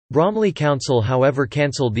Bromley Council however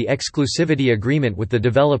cancelled the exclusivity agreement with the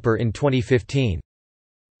developer in 2015.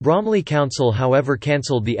 Bromley Council however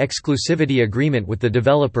cancelled the exclusivity agreement with the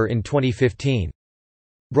developer in 2015.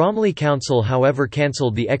 Bromley Council however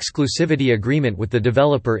cancelled the exclusivity agreement with the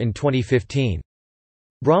developer in 2015.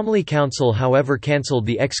 Bromley Council however cancelled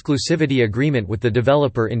the exclusivity agreement with the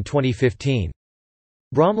developer in 2015.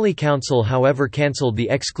 Bromley Council however cancelled the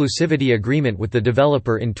exclusivity agreement with the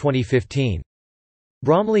developer in 2015.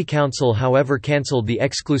 Bromley Council however cancelled the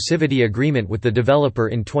exclusivity agreement with the developer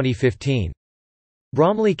in 2015.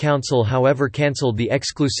 Bromley Council however cancelled the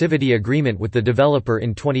exclusivity agreement with the developer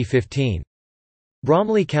in 2015.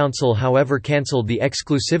 Bromley Council however cancelled the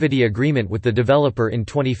exclusivity agreement with the developer in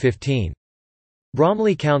 2015.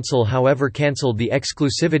 Bromley Council however cancelled the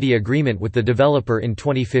exclusivity agreement with the developer in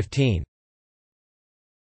 2015.